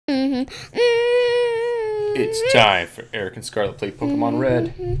It's time for Eric and Scarlet Play Pokemon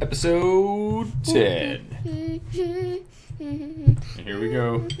Red, episode 10. And here we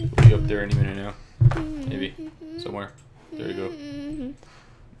go. We'll be up there any minute now. Maybe. Somewhere. There you go.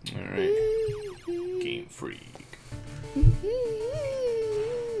 Alright. Game Freak.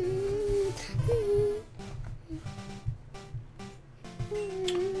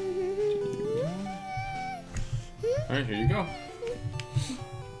 Alright, here you go.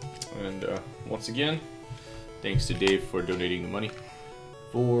 And once again, thanks to Dave for donating the money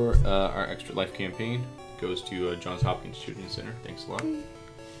for our Extra Life campaign. It goes to Johns Hopkins Children's Center. Thanks a lot. Alright,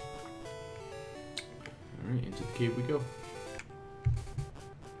 into the cave we go.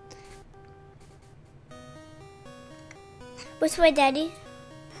 Which way, Daddy?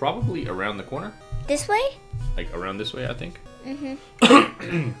 Probably around the corner. This way? Like around this way, I think.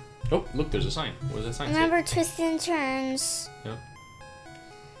 Mm-hmm. Oh, look, there's a sign. What does that sign say? Remember twists and turns. Yep.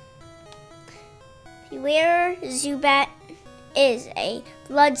 Beware, Zubat is a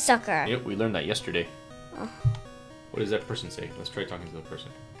bloodsucker. Yep, we learned that yesterday. Oh. What does that person say? Let's try talking to the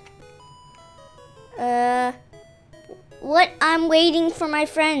person. What? I'm waiting for my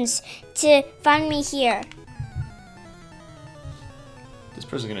friends to find me here. This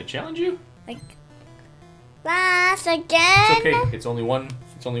person's gonna challenge you? Like, laugh again? It's okay. It's only one.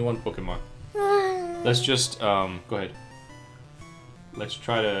 It's only one Pokemon. Let's just go ahead. Let's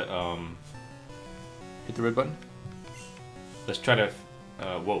try to hit the red button. Let's try to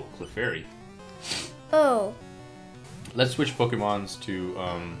whoa, Clefairy. Oh. Let's switch Pokemons to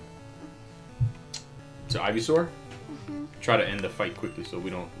Ivysaur. Try to end the fight quickly so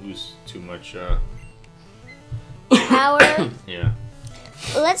we don't lose too much Power. Yeah.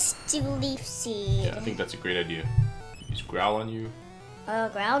 Let's do Leaf Seed. Yeah, I think that's a great idea. Use Growl on you.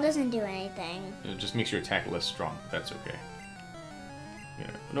 Growl doesn't do anything. It just makes your attack less strong. That's okay. Yeah.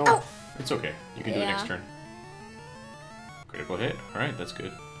 No, Oh. It's okay. You can do it next turn. Critical hit. Alright, that's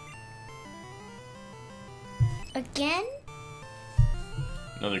good. Again?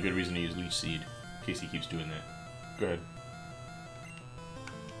 Another good reason to use Leech Seed, in case he keeps doing that. Go ahead.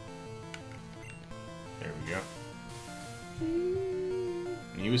 There we go.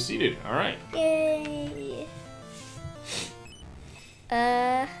 And he was seated. Alright. Yay.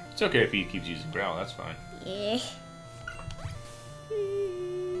 It's okay if he keeps using Growl, that's fine. Yeah.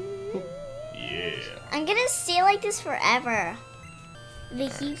 Yeah. I'm gonna stay like this forever. They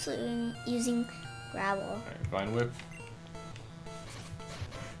keep using Growl. Alright, Vine Whip.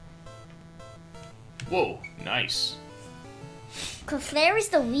 Whoa, nice. Clefairy is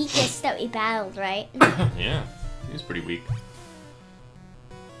the weakest that we battled, right? Yeah, he's pretty weak.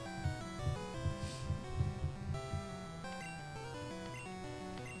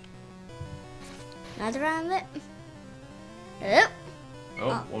 Another round of it. Oh.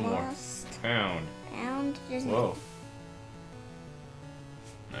 Oh, one more. Pound. Pound. Whoa.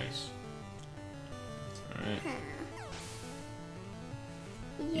 Nice. Alright.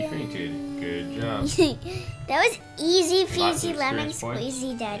 You fainted. Good job. That was easy Lots peasy of lemon experience points.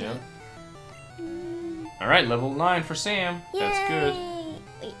 squeezy, Daddy. Yep. Alright, level 9 for Sam. That's good.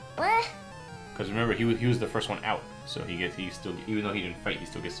 Wait, what? Because remember, he was the first one out. So he still, even though he didn't fight, he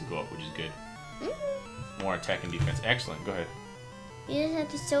still gets to go up, which is good. More attack and defense. Excellent. Go ahead. You just have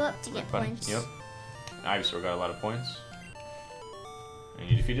to show up to get Red button. points. Yep. Ivysaur got a lot of points. And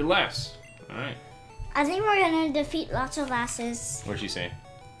you defeated Lass. Alright. I think we're gonna defeat lots of lasses. What'd she say?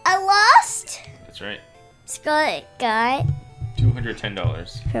 I lost! That's right. Scarlet got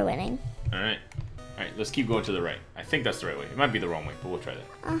 $210. for winning. Alright. Alright, let's keep going to the right. I think that's the right way. It might be the wrong way, but we'll try that.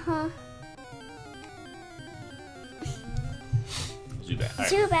 Uh-huh. Zubat.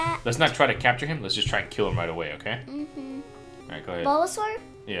 Alright. Zubat. Let's not try to capture him. Let's just try and kill him right away, okay? Mm-hmm. Alright, go ahead. Bulbasaur?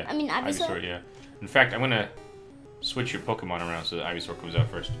 Yeah. I mean, Ivysaur? Yeah. In fact, I'm gonna switch your Pokemon around so that Ivysaur comes out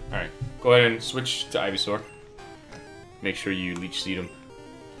first. Alright. Go ahead and switch to Ivysaur. Make sure you Leech Seed him.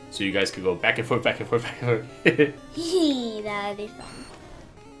 So you guys could go back and forth, back and forth, back and forth. That would be fun.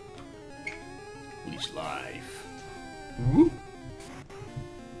 Leech Life. Woo.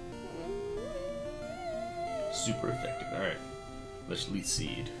 Super effective. Alright. Let's Leech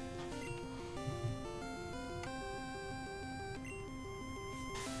Seed.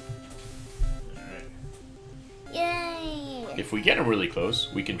 Alright. Yay! If we get him really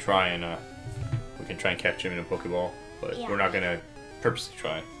close, we can try and catch him in a Pokeball, but we're not gonna purposely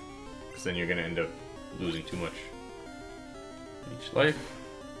try. Because then you're gonna end up losing too much. Leech Life.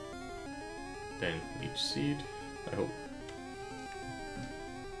 Then Leech Seed, I hope.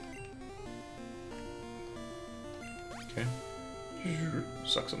 Okay.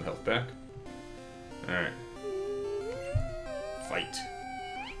 Suck some health back. Alright. Fight.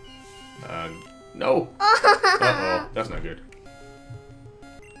 No! Uh-oh, that's not good.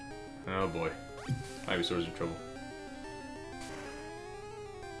 Oh boy. Ivysaur's in trouble.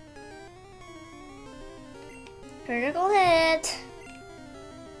 Critical hit.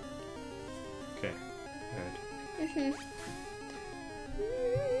 Okay. Alright.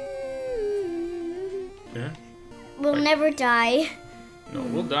 Yeah? We'll never die. No,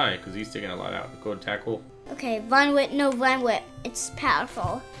 we'll die because he's taking a lot out. Go and tackle. Okay, Vine Whip. No, Vine Whip. It's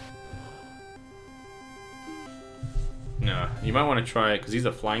powerful. Nah, you might want to try, because he's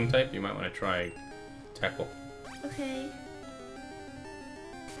a flying type, you might want to try tackle. Okay.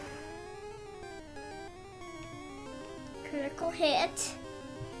 Critical hit.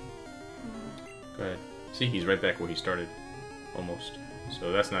 Go ahead. See, he's right back where he started. Almost.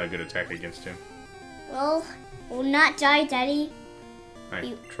 So that's not a good attack against him. Well, we'll not die, Daddy.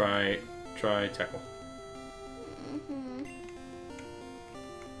 Alright, try tackle.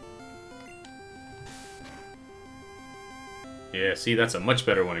 Yeah, see, that's a much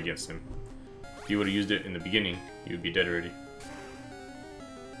better one against him. If you would have used it in the beginning, you would be dead already.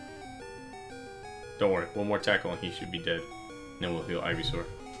 Don't worry, one more tackle and he should be dead. Then we'll heal Ivysaur.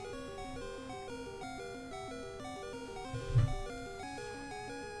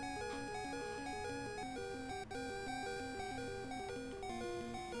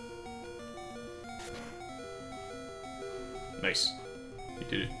 Nice. You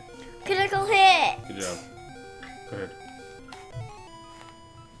did it. Critical hit. Good job. Go ahead.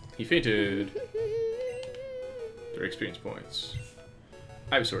 He fainted. 3 experience points.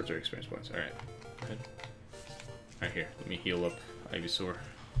 Ivysaur, 3 experience points. Alright. Go ahead. Alright, here. Let me heal up Ivysaur.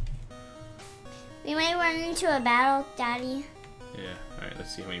 We might run into a battle, Daddy. Yeah. Alright,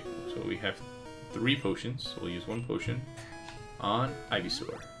 let's see how many. So we have 3 potions. So we'll use 1 potion on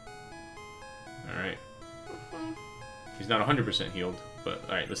Ivysaur. Alright. He's not 100% healed, but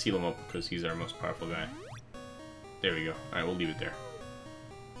alright, let's heal him up because he's our most powerful guy. There we go. Alright, we'll leave it there.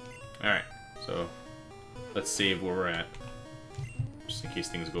 Alright, so let's save where we're at. Just in case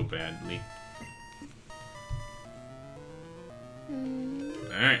things go badly.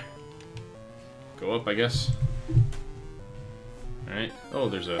 Alright. Go up, I guess. Alright. Oh,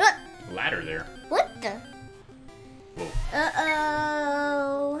 there's a ladder there. What the? Whoa.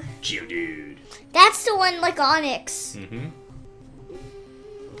 Uh-oh. Geodude. That's the one like Onyx. Mm-hmm.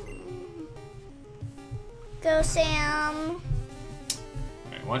 Go, Sam.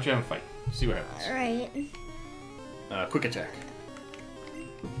 Alright, why don't you have a fight? See what happens. Alright. Quick attack.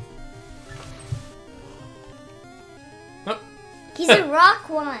 Oh. He's a rock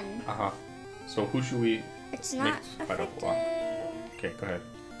one. Uh-huh. So who should we It's not make fight off effective. rock? Okay, go ahead.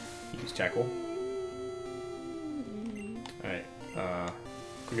 Use tackle. Alright,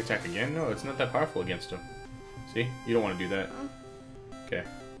 quick attack again? No, it's not that powerful against him. See? You don't want to do that. Okay.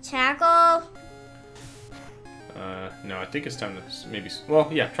 Tackle. No, I think it's time to maybe... Well,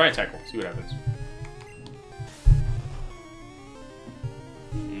 yeah, try a tackle. See what happens.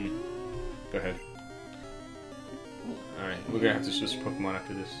 Go ahead. Alright, we're gonna have to switch Pokemon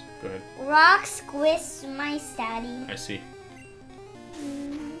after this. Go ahead. Rock squish my Daddy. I see.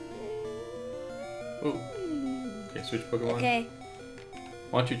 Ooh. Okay, switch Pokemon. Okay.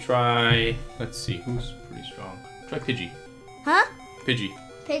 Why don't you try... Let's see, who's pretty strong? Try Pidgey. Huh? Pidgey.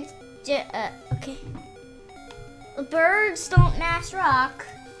 Okay. Birds don't mash rock.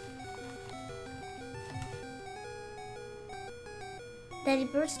 Daddy,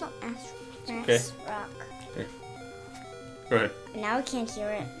 birds don't mash Okay. rock. Here. Go ahead. Now I can't hear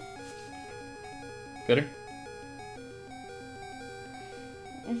it. Better?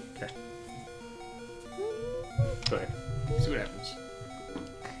 Okay. Go ahead. See what happens.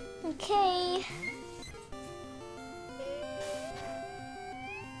 Okay.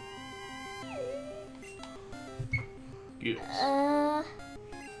 Yes.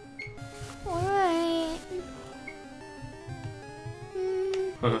 Alright.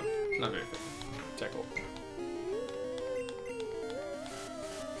 Not very effective. Tackle.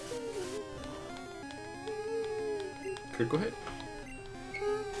 Critical hit.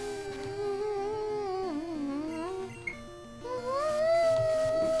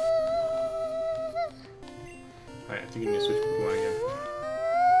 Alright, I think you need to switch Pokemon again.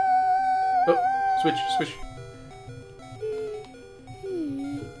 Oh, switch.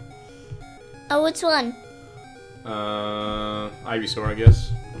 Oh, which one? Ivysaur, I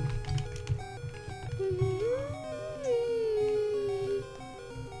guess.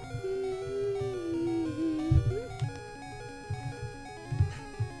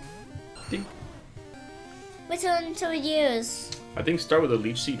 Which one should we use? I think start with a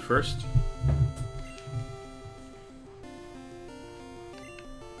Leech Seed first.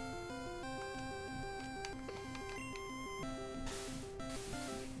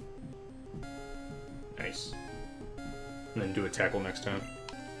 And then do a tackle next time.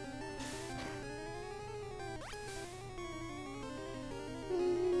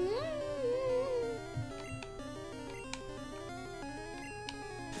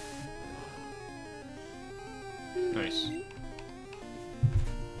 Nice.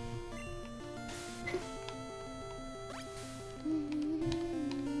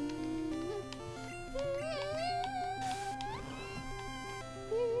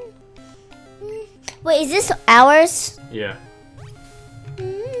 Wait, is this ours? Yeah.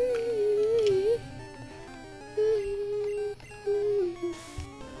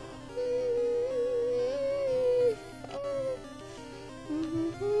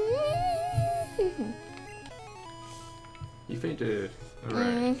 You fainted.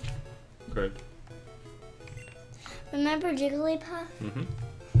 Alright. Good. Remember Jigglypuff? Mm-hmm.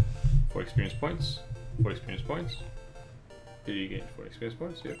 4 experience points. 4 experience points. Did you get 4 experience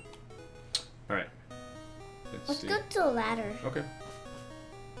points? Yep. Alright. Let's go to the ladder. Okay.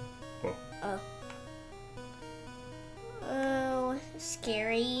 Whoa. Oh. Oh,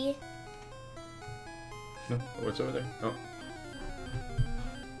 scary. No, what's over there? Oh.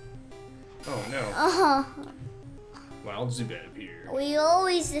 Oh no. Oh, Wild Zubat appeared. we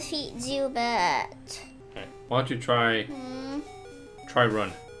always defeat Zubat. Okay. Why don't you try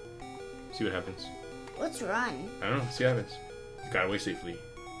run. See what happens. Let's run. I don't know. See what happens. Got away safely.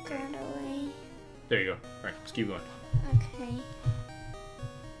 Got away. There you go. Alright, let's keep going. Okay.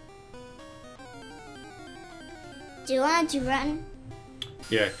 Do you want to run?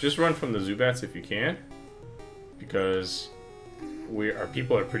 Yeah, just run from the Zubats if you can. Because our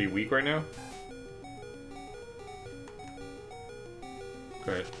people are pretty weak right now.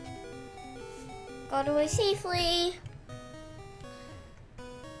 Go ahead. Got away safely.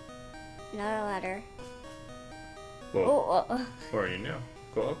 Another ladder. Whoa. Oh, Where are you now?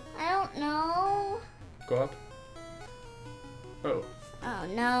 Go up. I don't know. Go up. Oh. Oh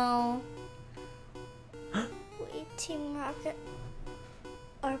no. Wait, Team Rocket.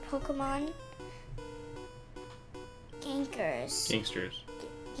 Our Pokemon. Gankers. Gangsters.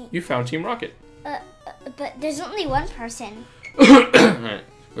 You found Team Rocket. But there's only one person. Alright,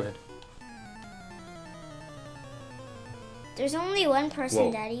 go ahead. There's only one person,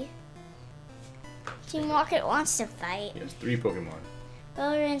 Whoa. Daddy. Team Rocket wants to fight. He has 3 Pokemon.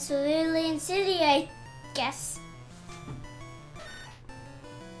 Well, we're in Cerulean City, I guess.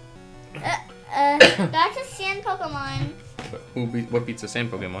 Back to Sand Pokemon. What beats a sand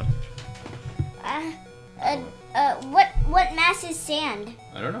Pokemon? What mass is sand?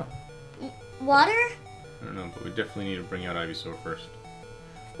 I don't know. Water? I don't know, but we definitely need to bring out Ivysaur first.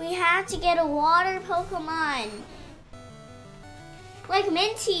 We have to get a water Pokemon. Like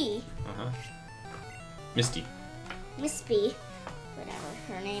Minty. Uh-huh. Misty. Mispy. Whatever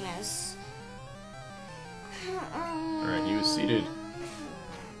her name is. Alright, he was seated.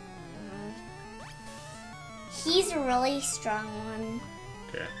 He's a really strong one.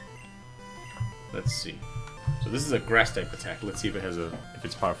 Okay. Let's see. So this is a grass type attack. Let's see if if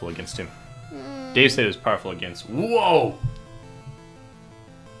it's powerful against him. Dave said it was powerful against. Whoa!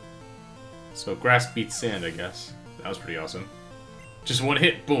 So grass beats sand, I guess. That was pretty awesome. Just one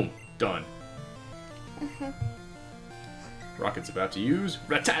hit, boom, done. Rocket's about to use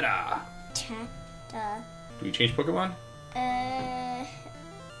Rattata. Do we change Pokemon? I'm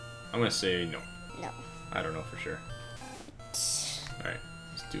gonna say no. No. I don't know for sure. Alright,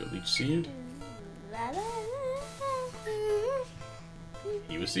 let's do a Leech Seed.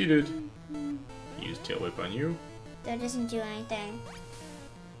 He was seated. He used Tail Whip on you. That doesn't do anything.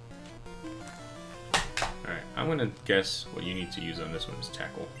 Alright, I'm gonna guess what you need to use on this one is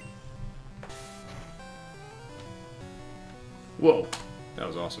Tackle. Whoa, that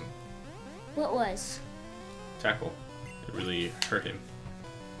was awesome. What was? Tackle. It really hurt him.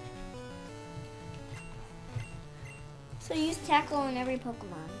 So use Tackle on every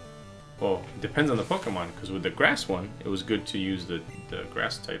Pokemon. Well, it depends on the Pokemon, because with the grass one, it was good to use the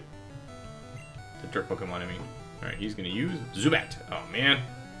grass type. The dirt Pokemon, I mean. Alright, he's gonna use Zubat. Oh, man.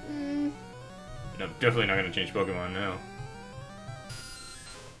 No, definitely not gonna change Pokemon now.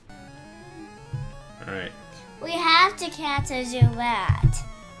 Alright. We have to catch a Zubat.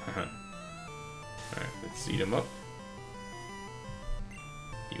 Alright, let's seed him up.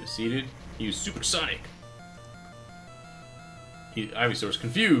 He was seated. He used Supersonic. Ivysaur's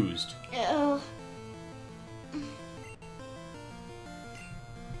confused. Oh.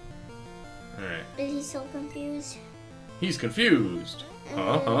 Alright. Is he so confused? He's confused.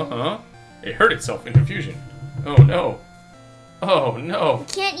 It hurt itself in confusion. Oh no. Oh no.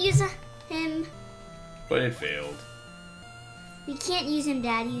 We can't use him. But it failed. We can't use him,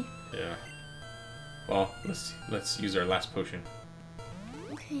 Daddy. Yeah. Well, let's use our last potion.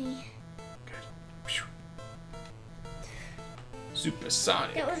 Okay. Good.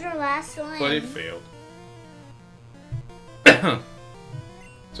 Supersonic. That was our last one. But it failed.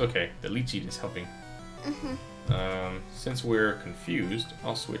 It's okay. The leechie is helping. Since we're confused,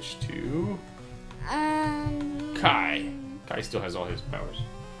 I'll switch to Kai. Kai still has all his powers.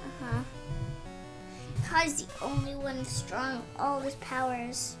 Kai's the only one strong with all his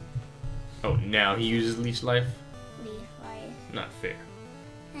powers. Oh, now he uses leech life? Leaf life. Not fair.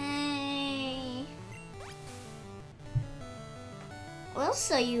 Hey. We'll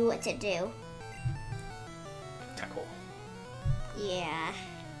show you what to do. Tackle. Yeah.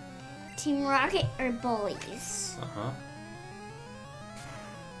 Team Rocket or bullies? Oh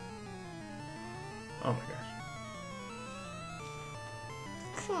my gosh.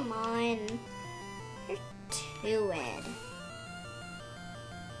 Come on. You're too red.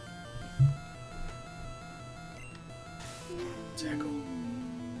 Tackle.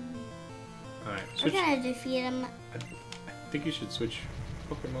 Alright, We're switch. gonna defeat him. I think you should switch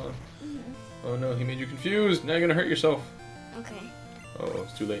Pokemon. Oh no, he made you confused. Now you're gonna hurt yourself. Okay. Oh,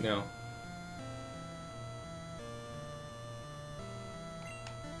 it's too late now.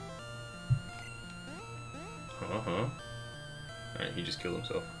 Alright, he just killed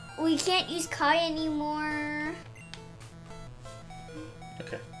himself. We can't use Kai anymore.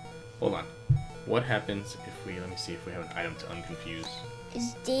 Okay, hold on. What happens if we, let me see if we have an item to unconfuse.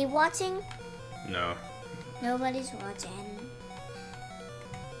 Is Dave watching? No, Nobody's watching.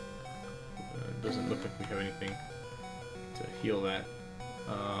 it doesn't look like we have anything to heal that.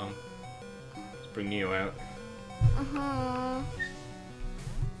 Let's bring Neo out.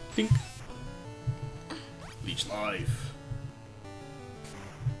 Think. Leech life.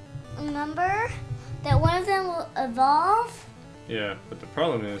 Remember that one of them will evolve? Yeah, but the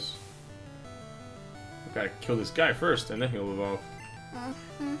problem is, we gotta kill this guy first, and then he'll evolve.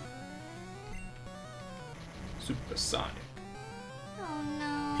 Supersonic. Oh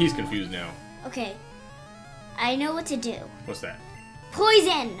no. He's confused now. Okay. I know what to do. What's that?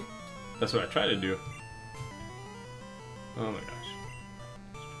 Poison! That's what I tried to do. Oh my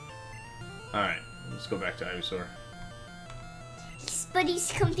gosh. Alright, let's go back to Ivysaur. But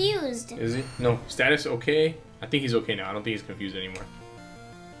he's confused. Is he? No. Status okay? I think he's okay now. I don't think he's confused anymore.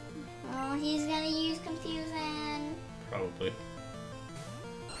 Oh, he's gonna use confusion. Probably.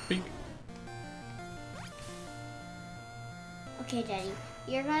 Bink. Okay, Daddy.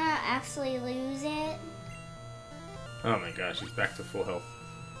 You're gonna actually lose it. Oh my gosh, he's back to full health.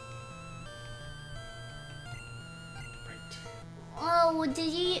 Right. Oh,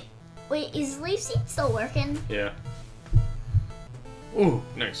 did you... Wait, is Leaf Seed still working? Yeah. Ooh,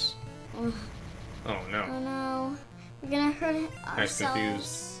 nice. Ugh. Oh no. Oh no. We're gonna hurt Nice ourselves.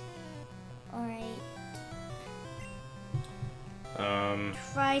 confused. Alright.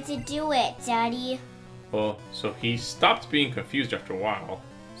 Try to do it, Daddy. Well, so he stopped being confused after a while.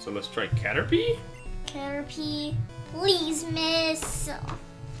 So let's try Caterpie? Caterpie, please, miss.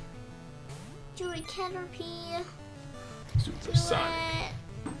 Do it, Caterpie. Supersonic.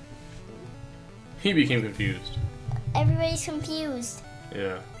 Do it. He became confused. Everybody's confused.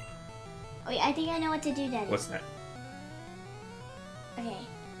 Yeah. Wait, I think I know what to do, Daddy. What's that? Okay,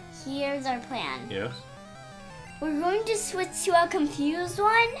 here's our plan. Yes? We're going to switch to a confused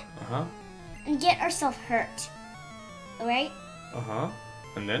one Uh-huh. and get ourselves hurt. Alright? Uh-huh.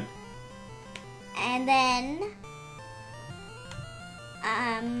 And then? And then,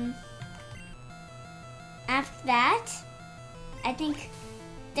 after that, I think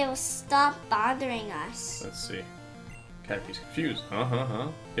they will stop bothering us. Let's see. Caterpie's confused.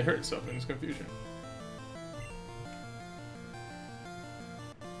 It hurt itself in its confusion.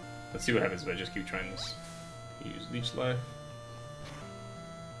 Let's see what happens if I just keep trying this. Use Leech Life.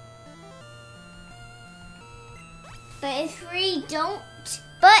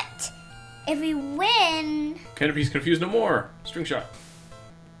 But if we win, Caterpie's confused no more. String Shot.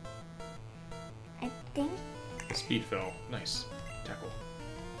 I think, Speed fell. Nice. Tackle.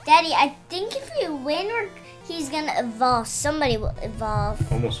 Daddy, I think if we win, he's gonna evolve. Somebody will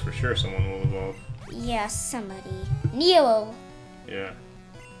evolve. Almost for sure someone will evolve. Yeah, somebody. Neo. Yeah.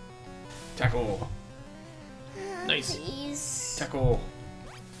 Tackle. Nice. Please. Tackle.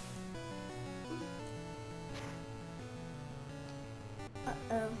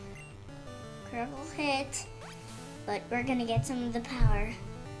 Uh-oh. Critical hit. But we're gonna get some of the power.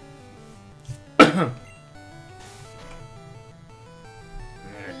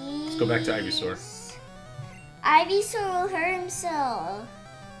 Let's go back to Ivysaur. Ivysaur will hurt himself.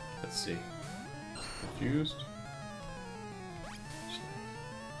 Let's see. Confused.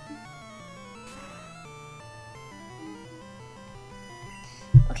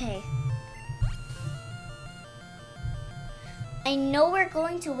 Okay. I know we're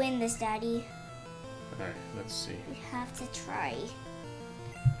going to win this, Daddy. Alright, let's see. We have to try.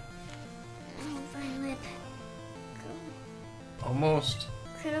 Oh, Vine Whip. Go. Almost.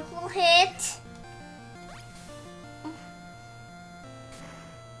 Critical hit.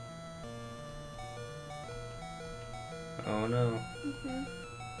 Oh no. Mm-hmm.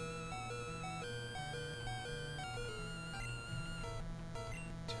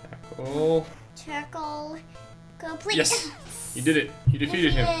 Tackle. Tackle. Complete. Yes! You did it. You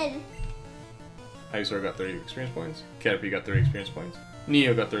defeated him. Did. Ivysaur got 30 experience points. Caterpie got 30 experience points.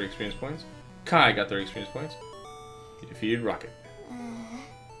 Neo got 30 experience points. Kai got 30 experience points. He defeated Rocket.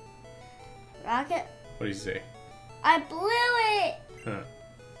 Rocket. What did he say? I blew it. Huh.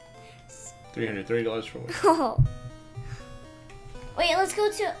 $330 for one. Oh. Wait, let's go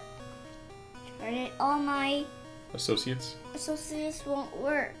to. Darn it! All my Associates associates won't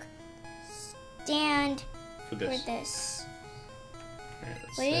work. Stand for this. for this. Alright,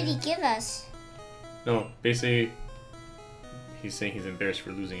 let's What did he see. give us? No, basically, he's saying he's embarrassed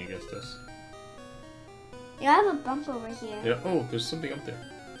for losing against us. Yeah, I have a bump over here. Yeah. Oh, there's something up there.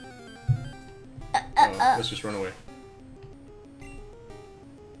 Oh, let's just run away.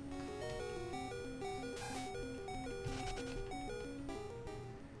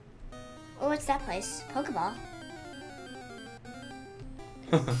 Oh, what's that place? Pokeball.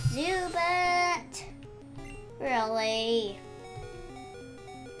 Zubat. Really?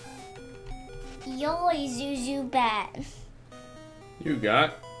 Yoy, Zubat. You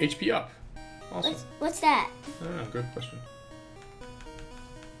got HP up. Awesome. What's that? Ah, good question.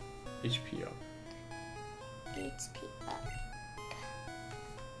 HP up. HP up.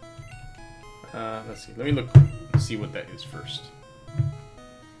 Let's see. Let me look and see what that is first. Let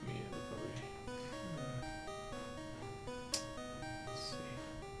me look over. Let's see.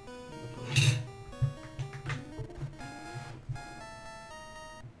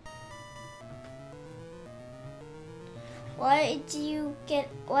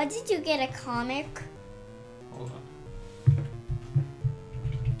 Why did you get a comic? Hold on.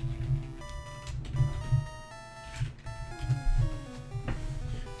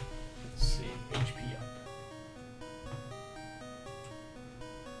 Let's see. HP up.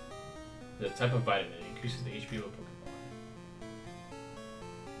 The type of vitamin increases the HP of a Pokemon.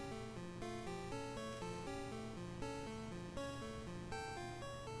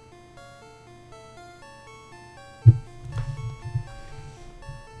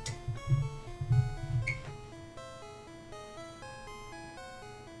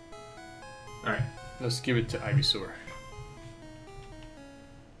 Alright, let's give it to Ivysaur.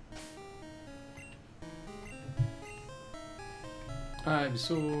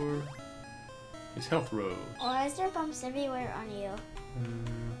 Ivysaur. His health rose. Why is there bumps everywhere on you?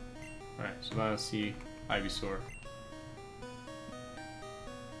 Alright, so now let's see Ivysaur.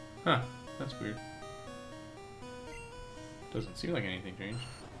 Huh, that's weird. Doesn't seem like anything changed.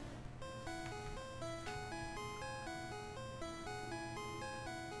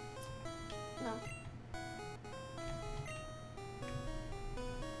 No.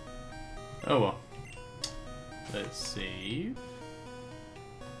 Oh well. Let's save.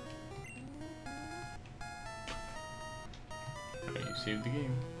 Alright, you saved the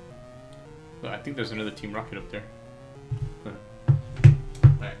game. Well, I think there's another Team Rocket up there. Huh.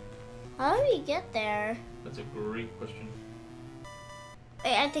 Alright, How do we get there? that's a great question.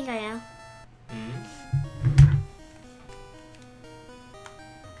 Wait, I think I know.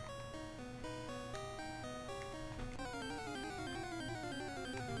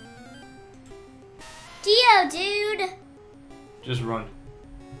 Dio, dude! Just run.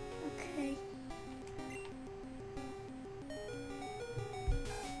 Okay.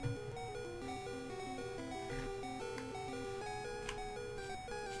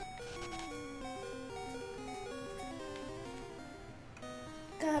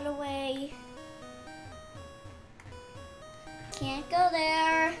 Got away. Can't go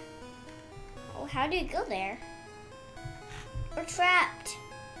there. Oh, how do you go there? We're trapped.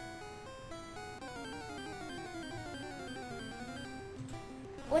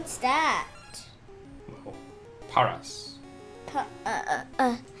 What's that? Well, Paras. Do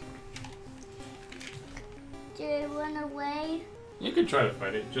I run away? You can try to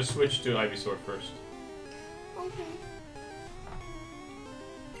fight it. Just switch to Ivysaur first. Okay.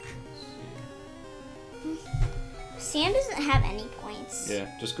 Let's Sam doesn't have any points. see. Yeah,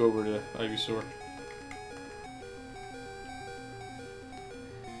 just go over to Ivysaur.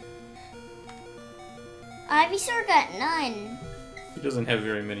 Ivysaur got none. He doesn't have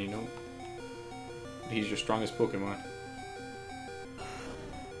very many, no. He's your strongest Pokemon.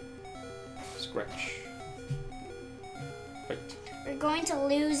 Scratch. Fight. We're going to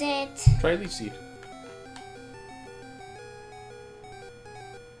lose it. Try Leech Seed.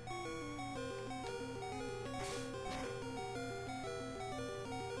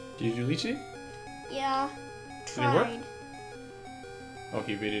 Did you do Leech Seed? Yeah. Did it work? Tried. Oh,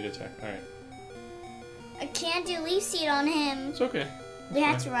 he evaded attack. Alright. I can't do leaf seed on him. It's okay. We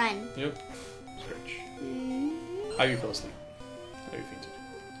have to run. Yep. Scratch. Mm. How you fell asleep? How you fainted?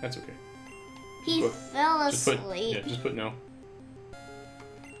 That's okay. He fell asleep. Yeah, just put no.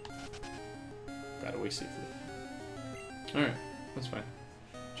 Got away safely. Alright, that's fine.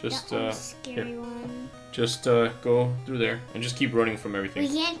 Just That one's a scary here. one. Just go through there and just keep running from everything. We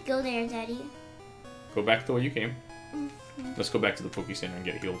can't go there, Daddy. Go back the way you came. Mm-hmm. Let's go back to the Poké Center and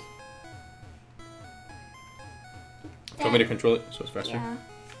get healed. Do you want me to control it so it's faster? Yeah.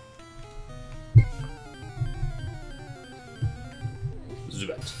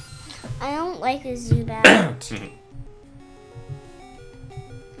 Zubat. I don't like a Zubat.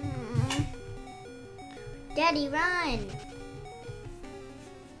 Daddy, run!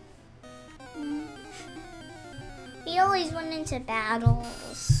 He always went into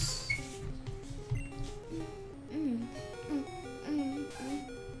battles.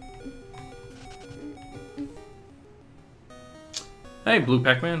 Hey, Blue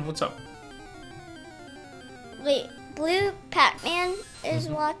Pac-Man, what's up? Wait, Blue Pac-Man is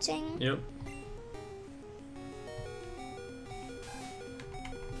watching? Yep.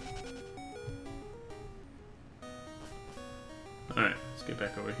 Alright, let's get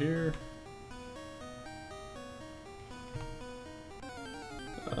back over here.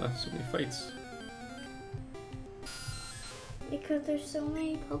 So many fights. Because there's so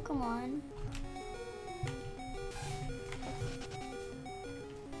many Pokemon.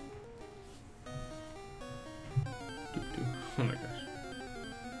 Oh my gosh.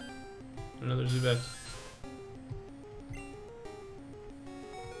 Another Zubat.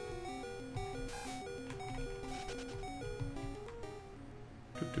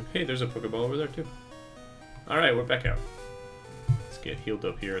 Hey, there's a Pokeball over there too. Alright, we're back out. Let's get healed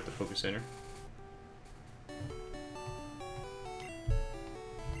up here at the Poké Center.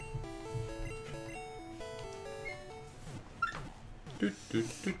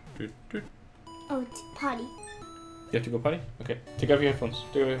 Oh, potty. You have to go potty? Okay. Take off your headphones.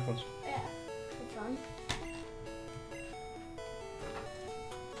 Take off your headphones. Yeah, it's on.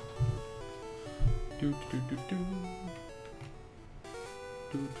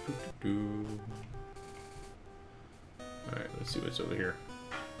 Alright, let's see what's over here.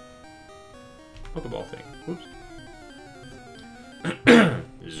 Pokeball thing. Whoops.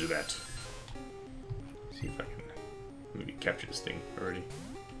 Zubat. See if I can maybe capture this thing already.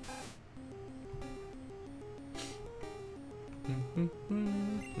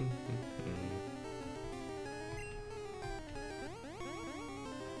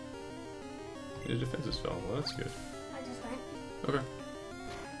 His defenses fell. Well, that's good. I just went. Okay.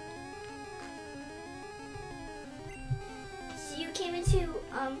 So you came into,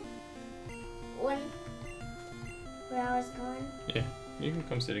 one where I was going? Yeah, you can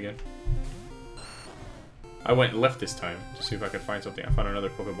come sit again. I went left this time to see if I could find something. I found another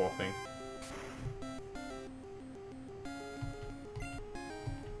Pokeball thing.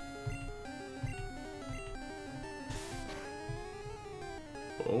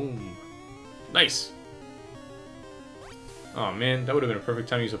 Boom. Nice! Oh man, that would have been a perfect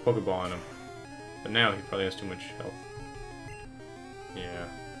time to use a Pokeball on him. But now he probably has too much health. Yeah.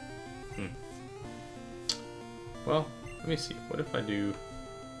 Well, let me see. What if I do...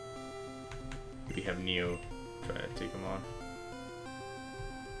 Maybe have Neo try to take him on.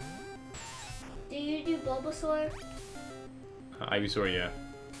 Do you do Bulbasaur? Ivysaur, yeah.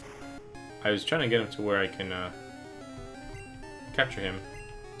 I was trying to get him to where I can capture him.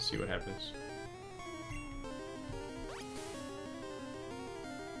 See what happens.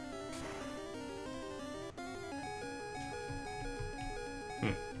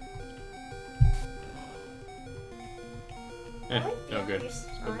 No good. Let's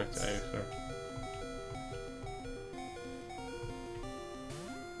go back to Ivysaur.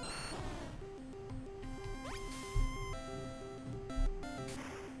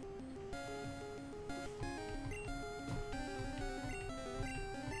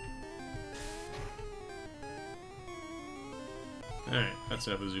 Alright, that's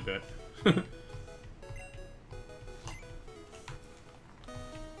enough of Zubat.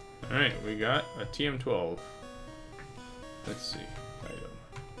 Alright, we got a TM12. Let's see. Item.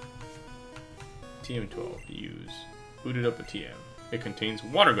 TM12. Use. Booted up a TM. It contains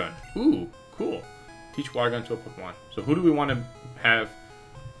Water Gun. Ooh, cool. Teach Water Gun to a Pokemon. So who do we want to have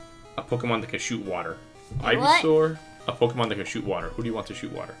a Pokemon that can shoot water. What? Ivysaur, a Pokemon that can shoot water. Who do you want to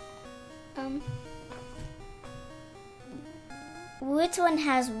shoot water? Which one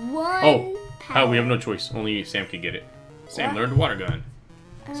has one Oh, we have power? no choice. Only Sam can get it. Sam learned Water Gun.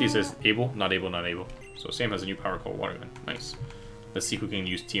 See, it says able, not able, not able. So Sam has a new power called Water Gun. Nice. Let's see who can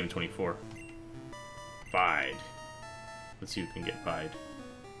use TM24. Bide. Let's see who can get Bide.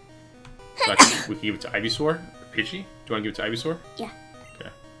 So actually, we can give it to Ivysaur or Pidgey. Do you want to give it to Ivysaur? Yeah. Okay.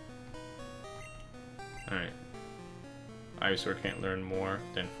 Alright. Ivysaur can't learn more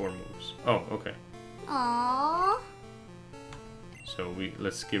than 4 moves. Oh, okay. Aww. So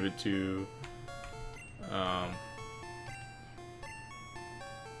let's give it to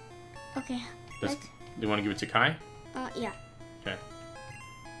Okay. do you want to give it to Kai? Yeah. Okay.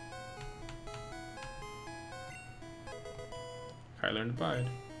 Kai learned to Bide.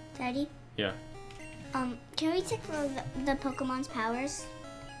 Daddy? Yeah. Can we check for the Pokemon's powers?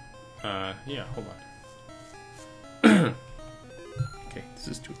 Yeah, hold on. Okay, this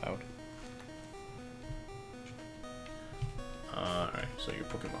is too loud. Alright, so your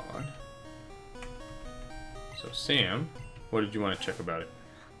Pokemon. So Sam, what did you want to check about it?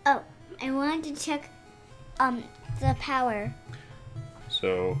 Oh, I wanted to check the power.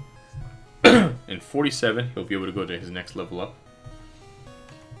 So in 47, he'll be able to go to his next level up.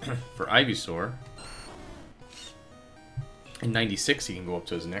 For Ivysaur, in 96, he can go up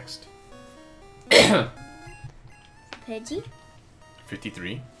to his next. Pidgey?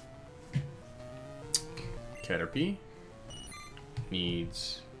 53. Caterpie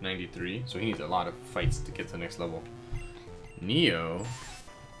needs 93, so he needs a lot of fights to get to the next level. Neo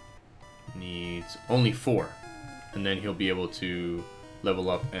needs only 4, and then he'll be able to level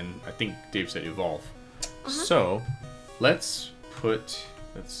up, and I think Dave said evolve. So let's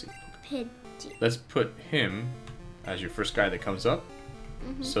see. Pidgey. Let's put him as your first guy that comes up,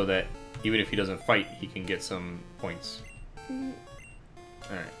 so that even if he doesn't fight, he can get some points.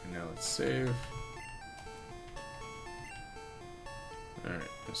 Alright, and now let's save. Alright,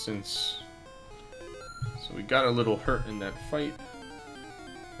 so we got a little hurt in that fight.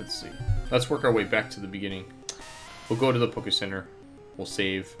 Let's see. Let's work our way back to the beginning. We'll go to the Poké Center. We'll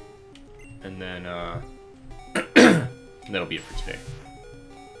save. And then, that'll be it for today.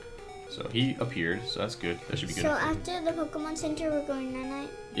 So he appeared, so that's good. That should be good. So after the Pokemon Center, we're going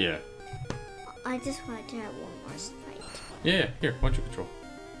night-night? Yeah. I just wanted to have one more fight. Yeah, here, why don't you control?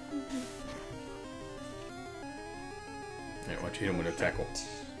 Yeah, why don't you hit him with a tackle?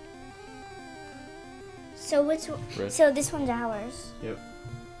 So which one? Red. So this one's ours. Yep.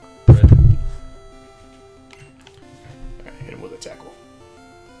 Red. Alright, hit him with a tackle.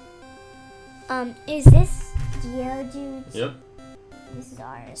 Is this Geodude's? Yep. This is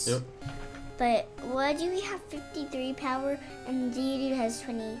ours. Yep. But why do we have 53 power and Geodude has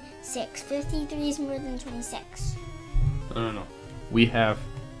 26? 53 is more than 26. No. We have...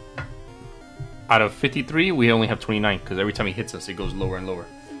 Out of 53, we only have 29, because every time he hits us, it goes lower and lower.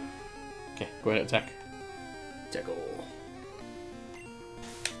 Okay, go ahead, attack. Tackle.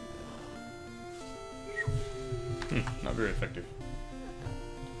 Not very effective.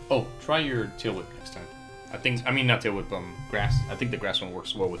 Oh, try your Tail Whip next time. I mean not Tail Whip, Grass. I think the Grass one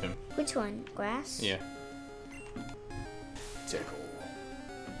works well with him. Which one? Grass? Yeah. Tackle.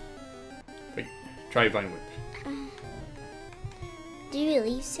 Wait, try Vine Whip. Do you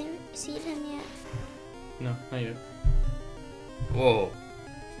release him, seed him yet? No, not yet. Whoa.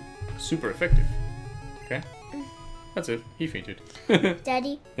 Super effective. Okay. That's it. He fainted.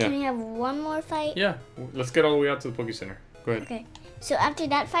 Daddy, Yeah. can we have one more fight? Yeah, let's get all the way out to the Poké Center. Go ahead. Okay. So after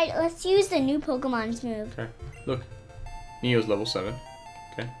that fight, let's use the new Pokemon's move. Okay. Look. Neo's level 7.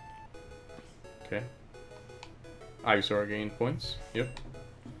 Okay. Okay. Ivysaur gained points. Yep.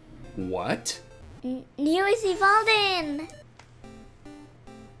 What? Neo is evolving!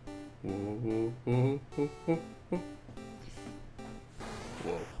 Whoa, whoa, whoa, whoa, whoa.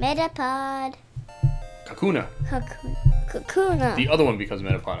 Whoa. Metapod. Kakuna. Kakuna. The other one becomes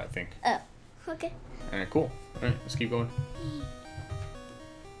Metapod, I think. Oh, okay. Alright, cool. Alright, let's keep going.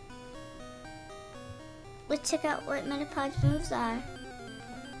 Let's check out what Metapod's moves are.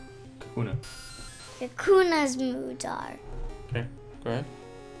 Kakuna. Kakuna's moves are. Okay, go ahead.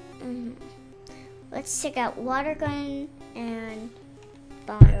 Let's check out Water Gun and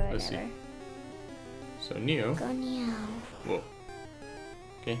Bomb or Let's see. whatever. So Neo. Go Neo. Whoa.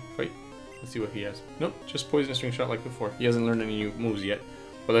 Okay, fight. Let's see what he has. Nope, just Poison String Shot like before. He hasn't learned any new moves yet.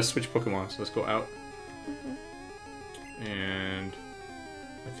 But let's switch Pokemon. So let's go out. And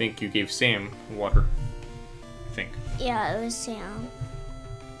I think you gave Sam water. I think. Yeah, it was Sam.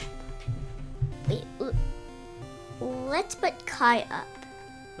 Wait, let's put Kai up.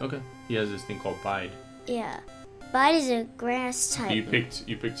 Okay. He has this thing called Bide. Yeah. Bide is a grass type. You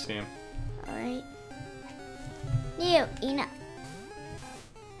picked Sam. Alright. You, enough.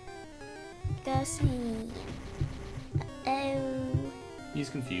 Go see. Oh. He's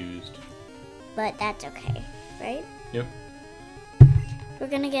confused. But that's okay, right? Yep. We're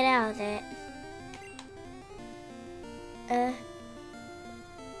gonna get out of it.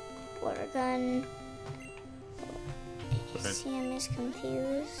 Water gun. Okay. Sam is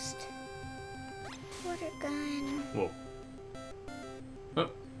confused. Water gun. Whoa. Oh,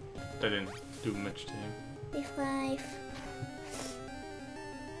 that didn't do much to him. Leaf life.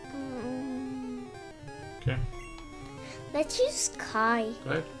 Okay. Let's use Kai.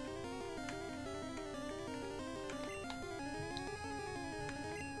 Go ahead.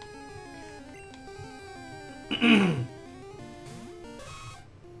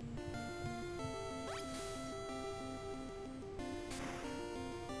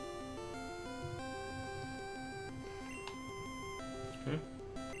 Okay.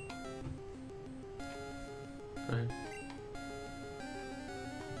 Go ahead.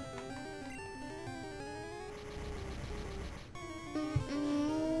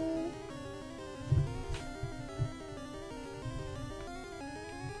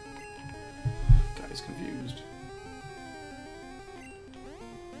 Guy's confused.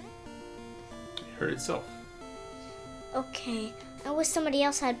 It hurt itself. Okay. I wish somebody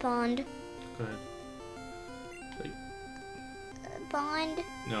else had Bond. Go ahead. Wait. Bond.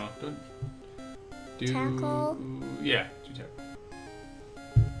 No, don't. Do. Tackle. Yeah, do tackle.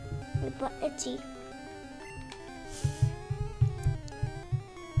 But itchy.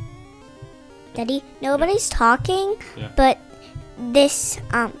 Daddy, nobody's talking, Yeah. but this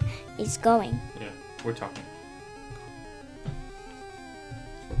is going. Yeah, we're talking.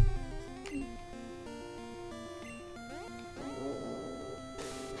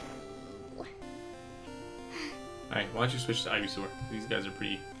 Alright, why don't you switch to Ivysaur? These guys are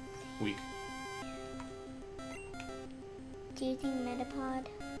pretty weak. Do you think Metapod?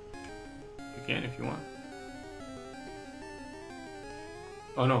 You can if you want.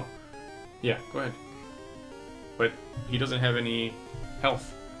 Oh no. Yeah, go ahead. But he doesn't have any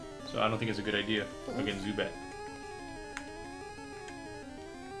health, so I don't think it's a good idea against Zubat.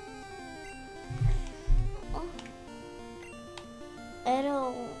 I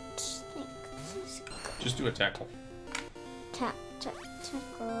don't think this is Just do a tackle.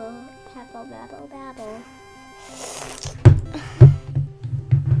 tackle, babble, babble.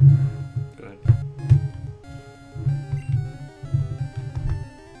 Go ahead.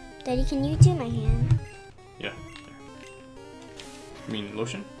 Daddy, can you do my hand? Yeah. You mean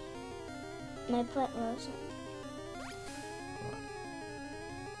lotion? My butt lotion.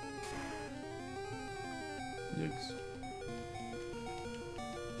 Yikes.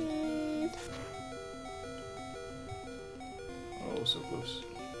 Oh, so close.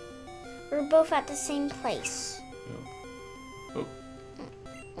 We're both at the same place. No.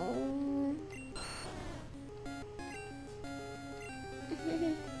 Oh.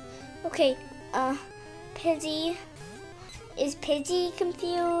 Okay, Pidgey. Is Pidgey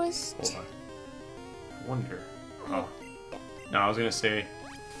confused? Hold on. Wonder. Oh. No, I was gonna say,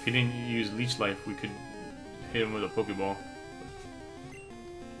 if he didn't use Leech Life, we could hit him with a Pokeball.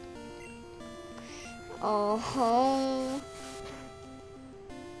 Oh.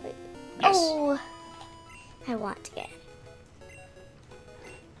 Wait. Yes. Oh. I want to get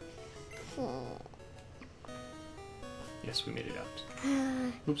him. Yes, we made it out.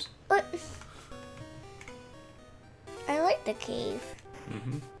 Oops. But I like the cave.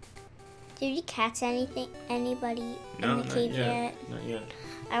 Mm-hmm. Did you catch anybody No, in the cave not yet. Not yet.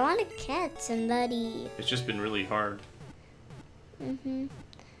 I want to catch somebody. It's just been really hard.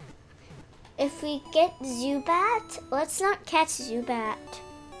 If we get Zubat, let's not catch Zubat.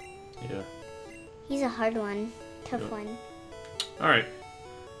 Yeah. He's a hard one, tough Yep. one. Alright.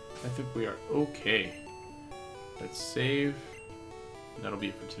 I think we are okay. Let's save. That'll be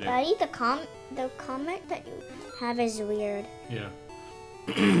it for today. Buddy, the comment that you have is weird. Yeah.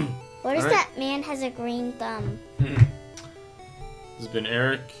 What is All right. that man has a green thumb? This has been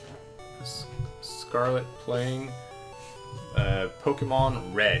Eric, Scarlet playing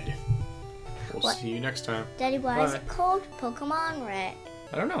Pokemon Red. We'll What? see you next time. Daddy, why is Bye. it called Pokemon Red?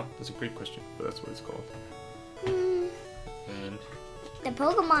 I don't know. That's a great question, but that's what it's called. And The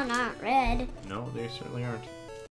Pokemon aren't red. no, they certainly aren't.